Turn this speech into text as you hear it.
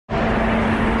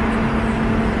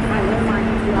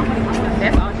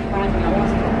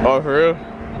Oh, for real?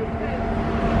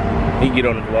 He get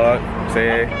on the vlog, say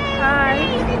hey. Hi.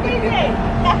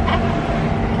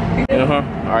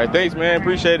 All right, thanks, man.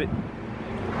 Appreciate it.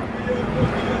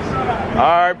 All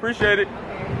right, appreciate it.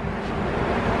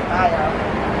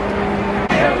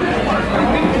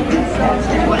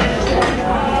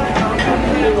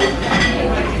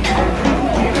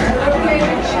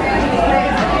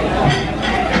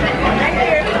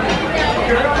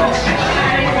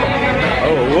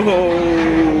 Oh,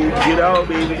 whoa, get out,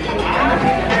 baby.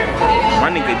 My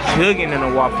nigga jugging in the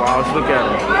Waffle House. Look at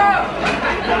him.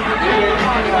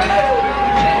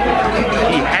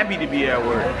 He happy to be at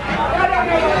work.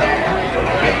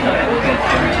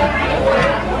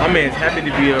 My man's happy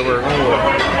to be at work.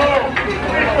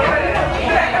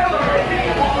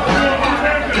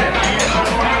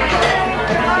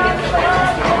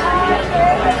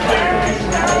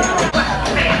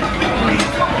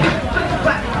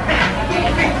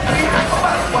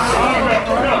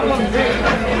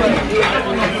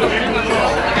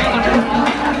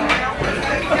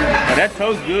 That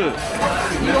toast good.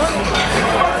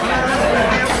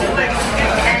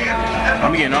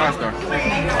 I'm getting All-Star.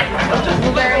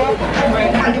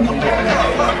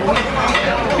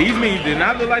 These meats did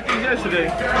not look like these yesterday.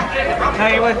 No,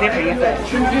 it was different.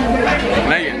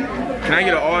 Can I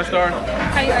get an All-Star?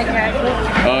 How you like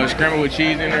that? Scrambled with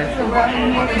cheese in there.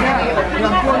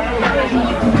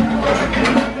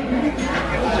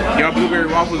 Y'all blueberry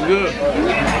waffles good?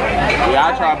 Yeah,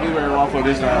 I tried blueberry waffle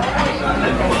this time.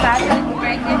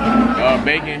 Bacon?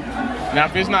 Bacon. Now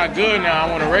if it's not good now, I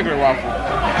want a regular waffle.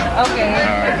 Okay.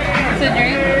 Alright. What's a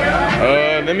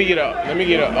drink? Let me get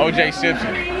a OJ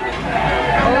Simpson.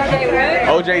 OJ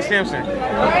what? OJ Simpson. Okay,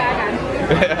 I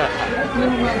got it.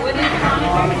 What is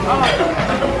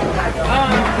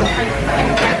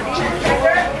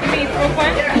you mean fruit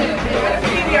punch?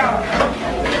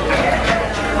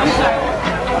 I'm sorry.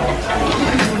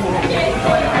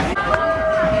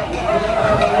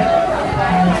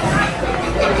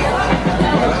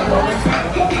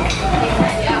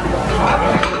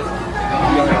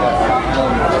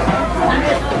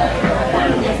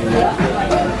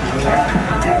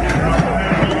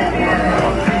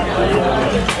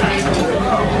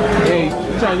 Hey,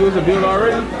 you trying to use the bill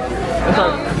already? That's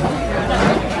all.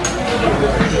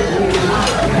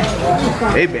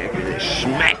 They back there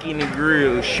smacking the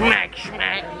grill. Smack,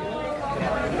 smack.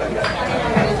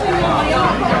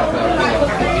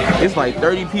 It's like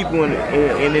 30 people in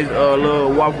this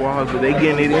little Waffle House, but they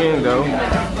getting it in though.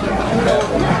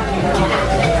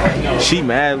 She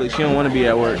mad, look, she don't want to be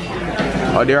at work.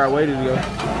 Oh, there our way to go.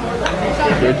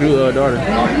 There's your daughter.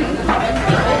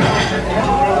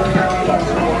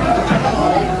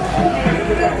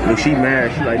 Look, she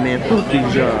mad. She like, man, fuck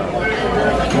this job.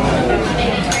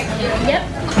 Yep.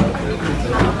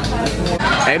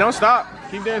 Hey, don't stop.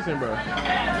 Keep dancing, bro.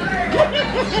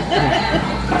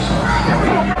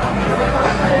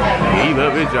 He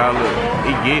love his job. Look,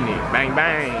 he getting it. Bang,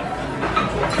 bang.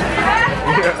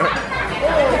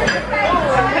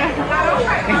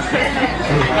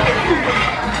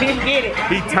 He get it.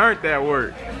 He turned that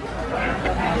work.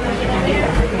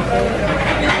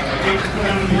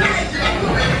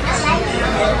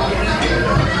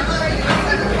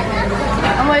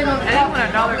 I'm like, I want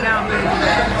 $1 down, but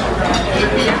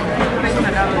I'm making $1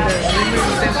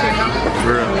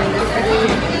 Bro.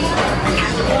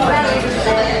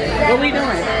 What we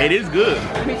doing? It is good.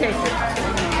 Let me taste it.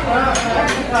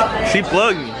 She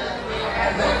plugged me.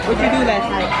 What you do last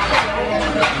night?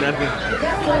 Nothing.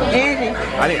 Angie.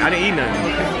 I didn't eat nothing.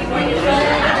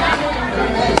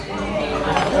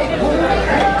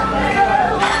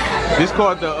 This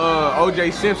called the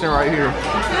OJ Simpson right here.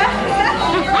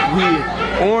 With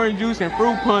orange juice and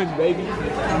fruit punch, baby.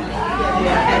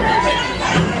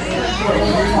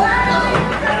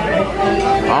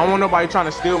 I don't want nobody trying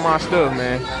to steal my stuff,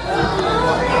 man.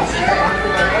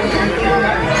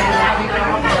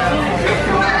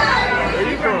 Where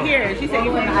you from? Here. She said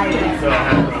you from the island.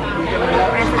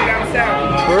 I'm from down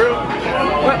south. For real?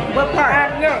 What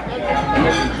part? No.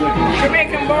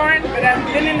 Jamaican born, but I've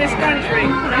been in this country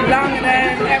longer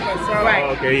than ever. So Right.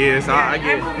 Okay, yes, I get I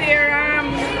it. moved here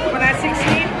when I was 16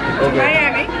 to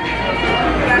Miami.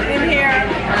 But I've been here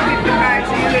 55,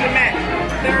 so you little Matt,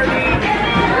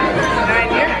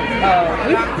 39 years.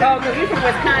 Cause you from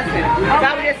Wisconsin. So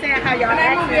I was just saying how y'all When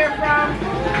I moved here accent.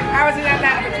 I was in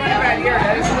Atlanta for 25 years.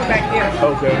 I just moved back here.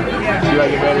 Okay. Yeah. You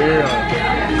like it better here?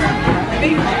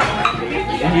 Beach.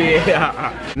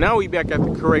 Yeah. Now we back at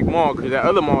the correct mall because that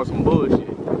other mall was some bullshit.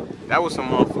 That was some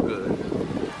motherfucker.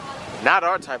 Not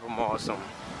our type of mall, some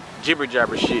jibber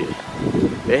jabber shit.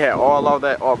 They had all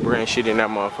that off-brand shit in that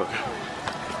motherfucker.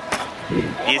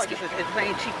 Yes. It's a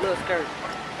plain cheap little skirt.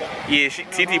 Yeah,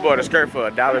 TT bought a skirt for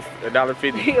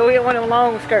 $1.50. We had one of them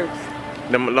long skirts.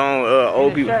 Them long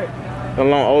old people. The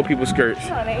long old people skirts.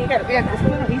 No, they got to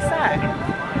split on each side.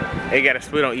 They got a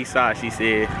split on each side, she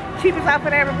said. Cheapest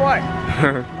outfit I ever bought.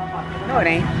 No, it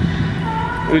ain't.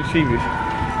 Who's cheapest?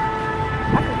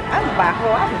 I would buy a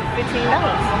whole outfit for $15.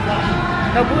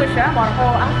 No bullshit, I bought a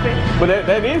whole outfit. But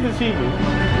that is the cheapest.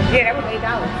 Yeah, that was $8.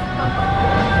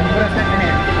 What else in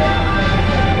there?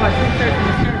 What, two shirts and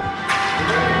a skirt?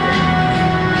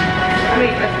 I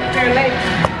mean, a pair of leggings.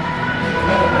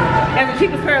 That's the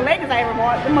cheapest pair of leggings I ever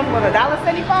bought. Them must was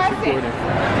 $1.75.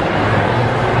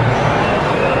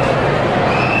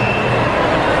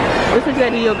 This is what you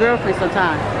gotta do your girlfriend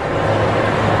sometimes.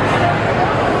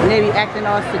 And they be acting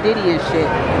all sedity and shit.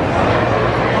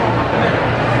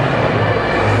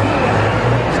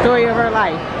 Story of her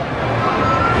life.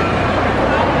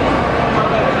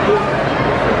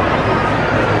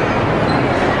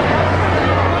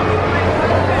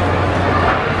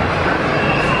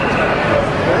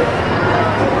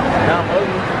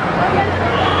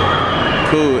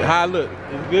 Cool. How I look?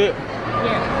 It's good?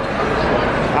 Yeah.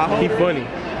 I hope he funny.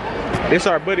 This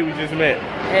our buddy we just met.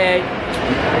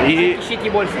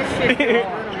 Shitty balls. This shit is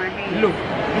all on my hand. Look,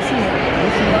 this is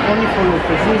only for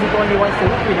locals. Use it only once a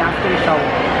week with after the shower.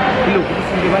 Look, this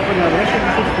is the wipe on your brush.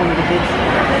 This is for the kids.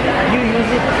 You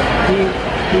use it.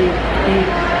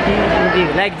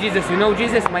 Like Jesus, you know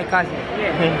Jesus, my cousin.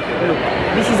 Yeah. Look,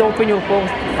 this is open your pores,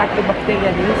 suck the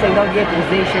bacteria, the inside out, get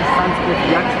rosacea, sunspot,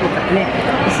 black spot, acne.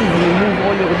 This is remove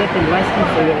all your debt and dry skin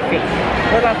for your face.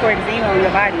 What about for eczema on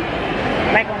your body?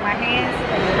 Like on my hands?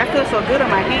 I feel so good on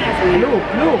my hands. Look.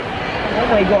 Oh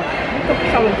my God. Look up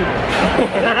shower today.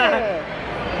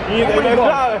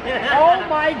 Oh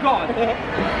my God.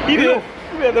 He did.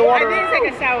 You let the water I did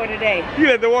take a shower today. You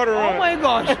let the water run. Oh my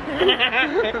gosh.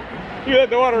 You let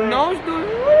the water run. Nose to...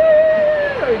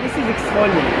 This is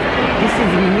exfoliant. This is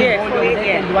remove all your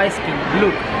dead and dry skin.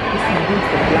 Look, this is good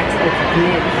for black spots,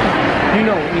 acne. You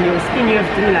know, in your skin you have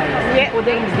 3 layers. Yeah.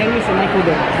 Epidermis, dermis, and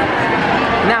epidermis.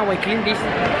 Now I clean this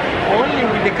only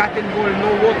with the cotton ball, no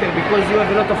water, because you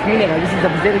have a lot of mineral. This is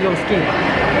absorb your skin.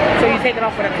 So you take it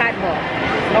off with a cotton ball.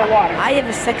 No water. I have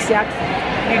a sexy accent.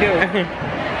 You do.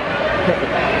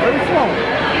 Where is from?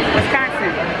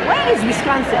 Wisconsin. Where is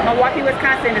Wisconsin? Milwaukee,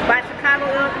 Wisconsin. Is by Chicago?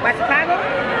 By Chicago?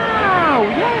 Wow,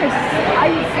 yes.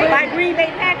 By Green Bay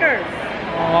Packers.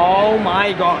 Oh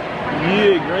my God.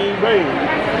 Yeah, Green Bay.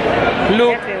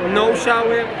 Look, no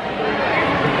shower.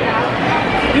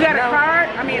 You got a card?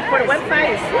 I mean, for the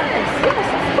website? Yes,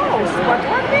 of course. But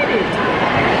 1 minute.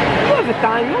 You have a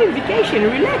time, you're on vacation.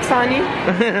 Relax, honey.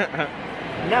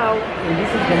 Now, and this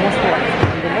is the moisturizer.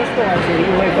 And the moisturizer, you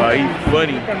will Oh, he's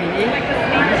funny.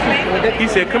 He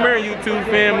said, come here, YouTube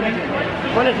family.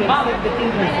 Collagen save the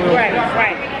thinking for your Right, face.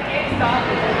 right.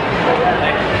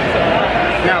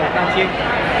 Now, can't you?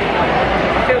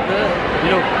 Feel good.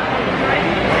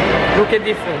 Look at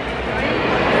different.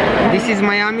 This is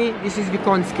Miami, this is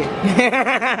Vikonski.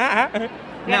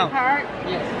 Now. Card?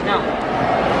 Yes. Now.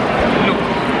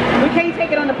 We can't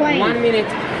take it on the plane. 1 minute.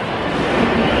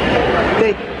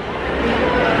 Take.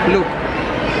 Look.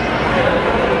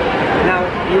 Now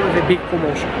you have a big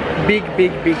promotion. Big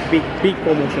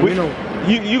promotion. You know.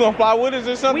 You gonna fly with us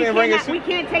or something and bring us? We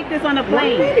can't take this on the 1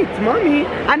 plane. minute, mommy.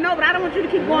 I know, but I don't want you to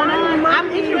keep going on. I'm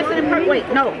interested in wait,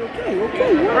 no.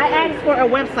 Okay. I asked for a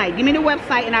website. Give me the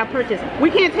website and I'll purchase.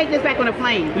 We can't take this back on the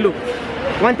plane. Look.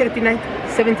 139,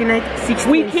 79,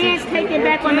 60. We can't take it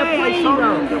back on the plane,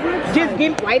 bro. Just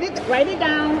write it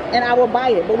down and I will buy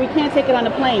it. But we can't take it on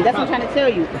the plane. That's what I'm trying to tell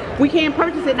you. We can't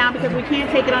purchase it now because we can't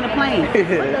take it on the plane. What the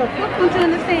fuck don't you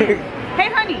understand?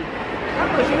 Hey, honey.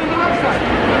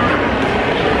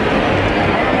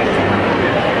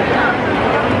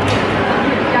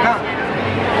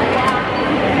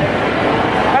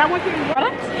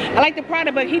 I like the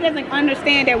product, but he doesn't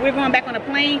understand that we're going back on a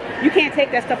plane. You can't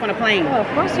take that stuff on a plane. Oh, of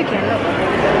course you can. Look.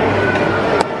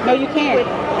 No, you can't.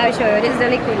 I'll show you. This is the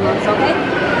liquid ones, okay?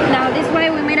 Now, this way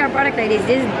we made our product like this.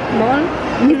 This mall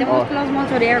is the most close mall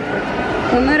to the airport.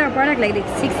 We made our product like this,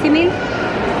 60 mil.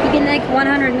 You can take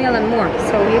 100 mil and more.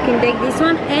 So you can take this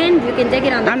one and you can take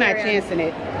it on the I'm not carry-on. chancing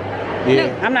it. Yeah.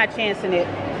 I'm not chancing it.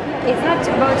 It's not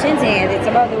about chancing it. It's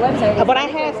about the website. But I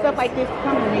had stuff like this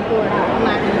coming to me for it. I'm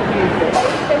not going to chance it.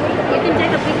 You can take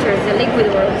a picture. It's the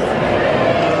liquid works.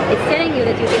 It's telling you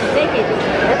that you can take it.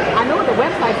 I know what the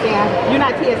website says. You're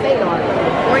not TSA on it.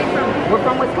 Where are you from? We're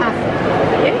from Wisconsin.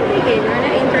 You can take it. You're an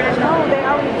international. No, they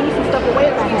already do some stuff away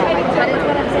if I have. But it's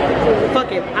what I'm saying to you. Fuck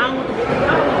it. I don't want to.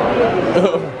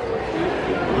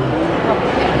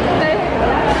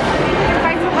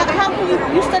 How can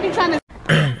you study trying to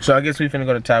So I guess we finna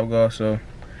go to Top Golf, so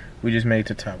we just made it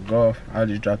to Top Golf. I'll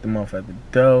just drop them off at the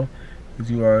door, because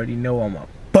you already know I'm a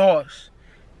boss.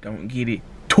 Don't get it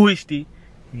twisted.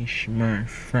 It's my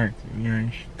fact, you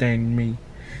understand me?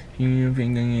 You ain't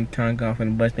gonna get Top Golf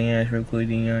and bust their ass real quick,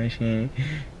 you know what I'm saying?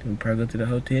 Then we probably go to the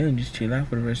hotel and just chill out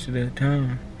for the rest of the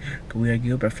time. Cause we gotta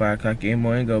get up at 5 o'clock in the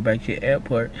morning and go back to the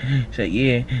airport. So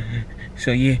yeah,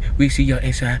 we see y'all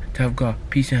inside Top Golf.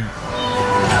 Peace out.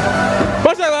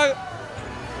 What's that like?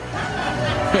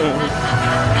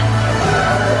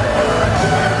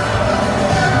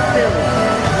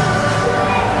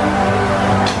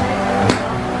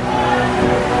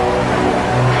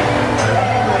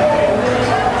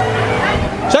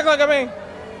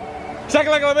 Check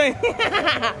like a me.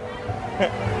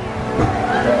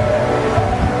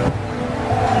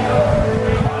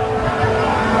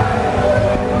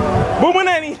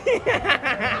 Bumanani.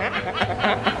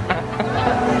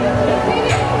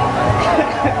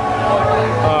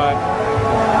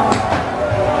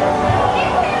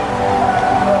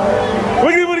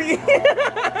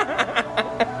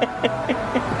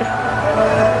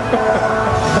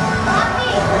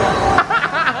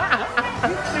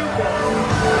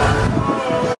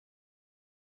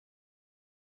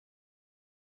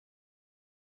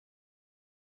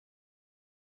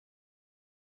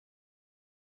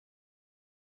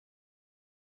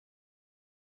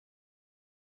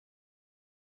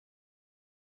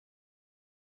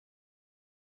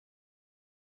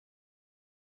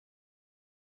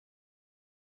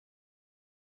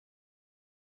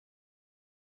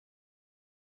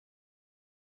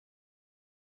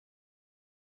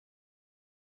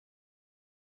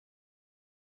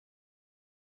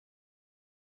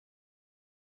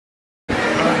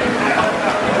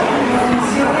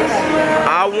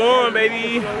 I won,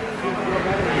 baby. I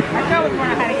was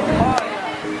wondering how to get the ball.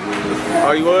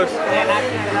 Oh, you was?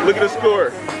 Look at the score.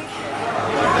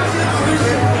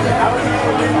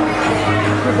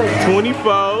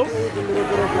 24.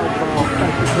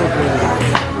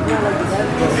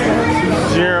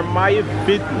 Jeremiah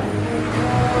 50.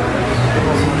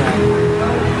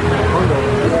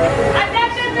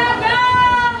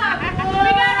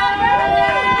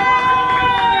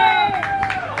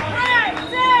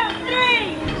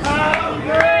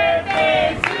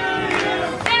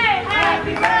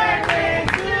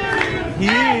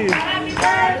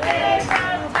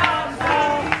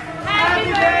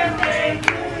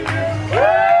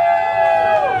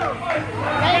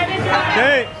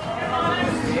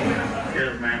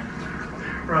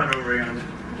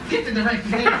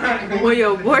 Well,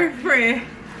 your boyfriend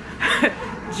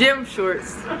gym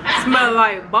shorts smell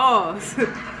like balls.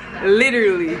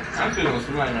 Literally.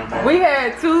 We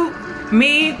had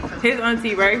me, his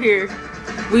auntie right here.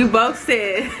 We both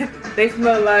said they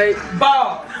smell like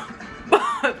balls.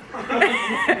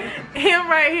 Him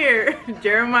right here,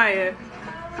 Jeremiah,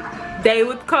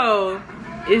 David Cole,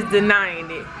 is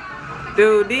denying it.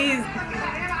 Dude, these,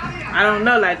 I don't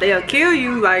know, like they'll kill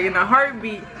you like in a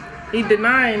heartbeat. He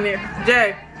denying it.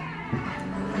 Jay.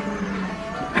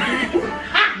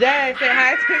 Jay, say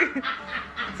hi to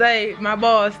say my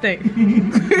balls stink.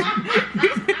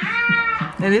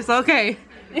 And it's okay.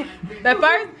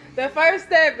 The first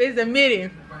step is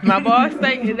admitting my balls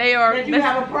stink and they are. You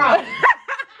have a problem.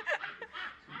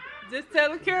 Just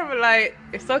tell the camera like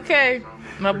it's okay.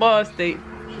 My balls stink.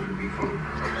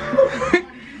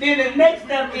 Then the next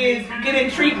step is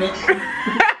getting treatment.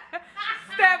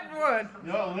 Step 1,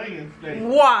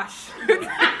 wash.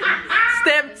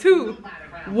 Step 2,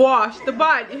 wash the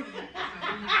body.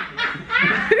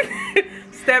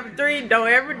 Step 3, don't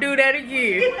ever do that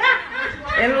again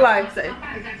in life. Say,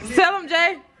 tell them,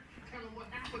 Jay.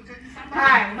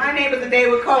 Hi, my name is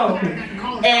David Cole,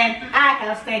 and I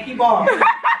have stanky balls.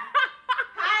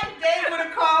 Hi,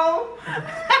 David Cole.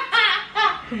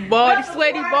 Baldy,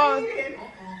 sweaty balls.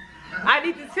 I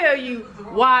need to tell you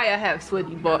why I have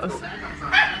sweaty balls.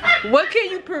 What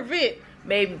can you prevent?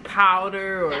 Maybe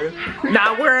powder or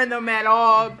not wearing them at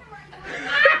all.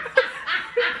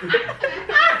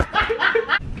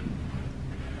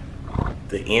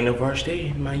 The end of our stay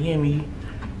in Miami.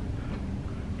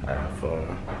 I had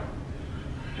fun.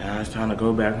 Now it's time to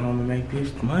go back home and make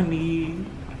this money.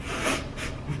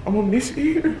 I'm gonna miss it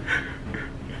here.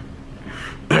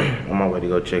 On my way to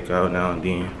go check out now and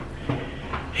then.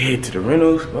 Head to the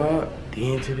rental spot,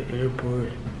 then to the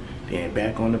airport, then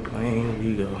back on the plane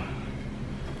we go.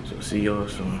 So see y'all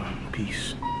soon.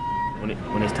 Peace. When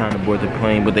it's time to board the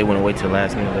plane, but they want to wait till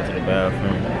last minute to go to the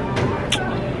bathroom.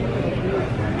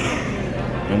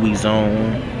 And we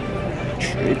zone.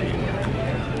 Tripping.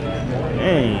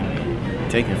 Dang.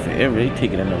 Taking forever. They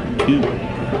taking another 2.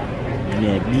 And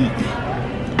that beat.